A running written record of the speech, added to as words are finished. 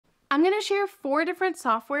I'm going to share 4 different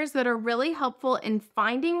softwares that are really helpful in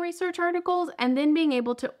finding research articles and then being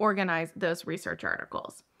able to organize those research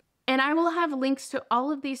articles. And I will have links to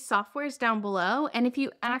all of these softwares down below. And if you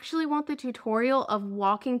actually want the tutorial of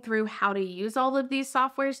walking through how to use all of these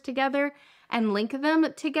softwares together and link them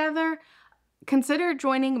together, consider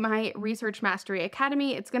joining my Research Mastery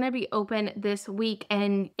Academy. It's going to be open this week,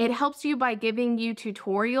 and it helps you by giving you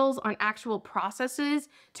tutorials on actual processes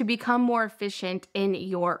to become more efficient in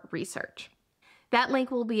your research. That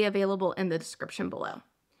link will be available in the description below.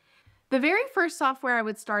 The very first software I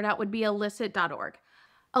would start out would be elicit.org.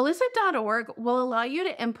 Elicit.org will allow you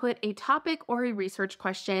to input a topic or a research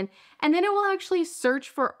question, and then it will actually search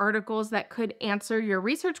for articles that could answer your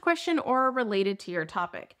research question or are related to your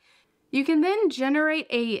topic. You can then generate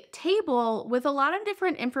a table with a lot of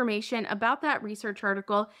different information about that research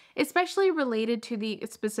article, especially related to the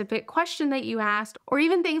specific question that you asked, or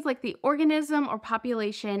even things like the organism or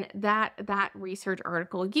population that that research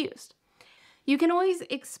article used. You can always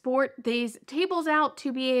export these tables out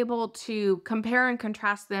to be able to compare and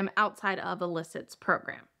contrast them outside of Elicit's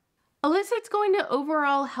program. Elicit's going to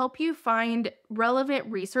overall help you find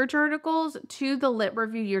relevant research articles to the lit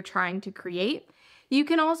review you're trying to create. You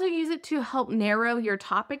can also use it to help narrow your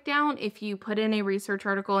topic down. If you put in a research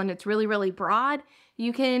article and it's really, really broad,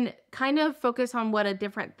 you can kind of focus on what a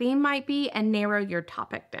different theme might be and narrow your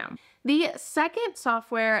topic down. The second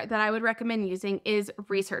software that I would recommend using is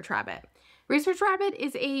ResearchRabbit. ResearchRabbit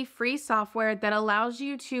is a free software that allows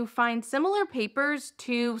you to find similar papers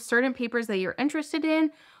to certain papers that you're interested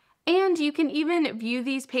in. And you can even view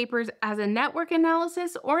these papers as a network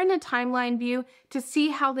analysis or in a timeline view to see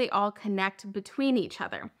how they all connect between each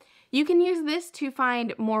other. You can use this to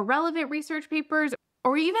find more relevant research papers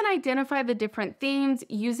or even identify the different themes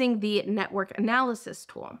using the network analysis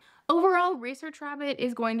tool. Overall, ResearchRabbit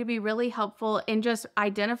is going to be really helpful in just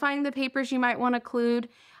identifying the papers you might want to include,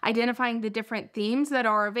 identifying the different themes that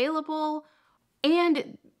are available,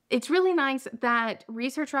 and it's really nice that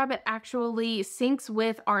ResearchRabbit actually syncs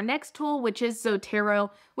with our next tool, which is Zotero,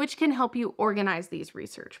 which can help you organize these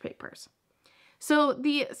research papers. So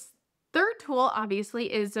the third tool,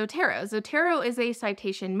 obviously, is Zotero. Zotero is a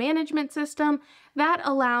citation management system that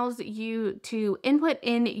allows you to input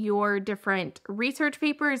in your different research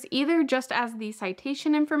papers, either just as the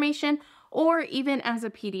citation information or even as a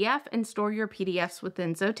PDF, and store your PDFs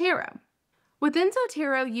within Zotero. Within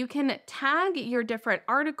Zotero, you can tag your different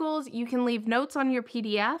articles, you can leave notes on your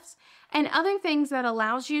PDFs, and other things that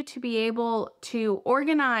allows you to be able to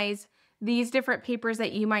organize these different papers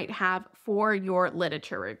that you might have for your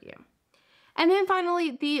literature review. And then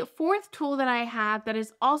finally, the fourth tool that I have that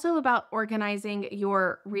is also about organizing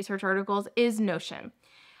your research articles is Notion.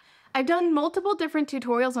 I've done multiple different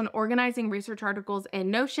tutorials on organizing research articles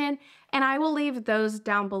in Notion, and I will leave those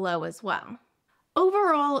down below as well.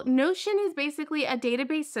 Overall, Notion is basically a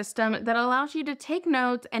database system that allows you to take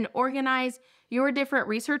notes and organize your different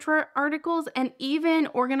research articles and even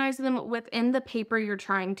organize them within the paper you're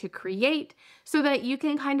trying to create so that you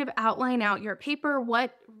can kind of outline out your paper,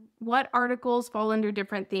 what articles fall under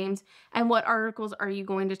different themes and what articles are you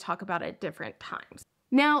going to talk about at different times.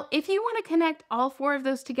 Now, if you want to connect all 4 of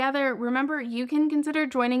those together, remember you can consider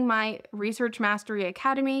joining my Research Mastery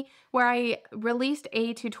Academy, where I released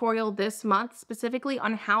a tutorial this month specifically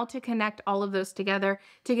on how to connect all of those together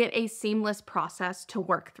to get a seamless process to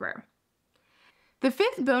work through. The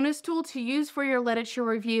 5th bonus tool to use for your literature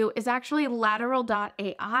review is actually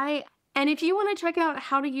lateral.ai. And if you want to check out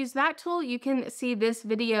how to use that tool, you can see this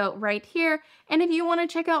video right here. And if you want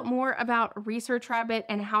to check out more about ResearchRabbit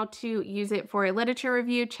and how to use it for a literature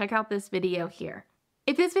review, check out this video here.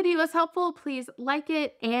 If this video was helpful, please like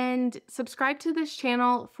it and subscribe to this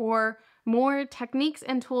channel for more techniques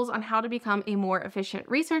and tools on how to become a more efficient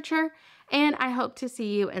researcher. And I hope to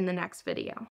see you in the next video.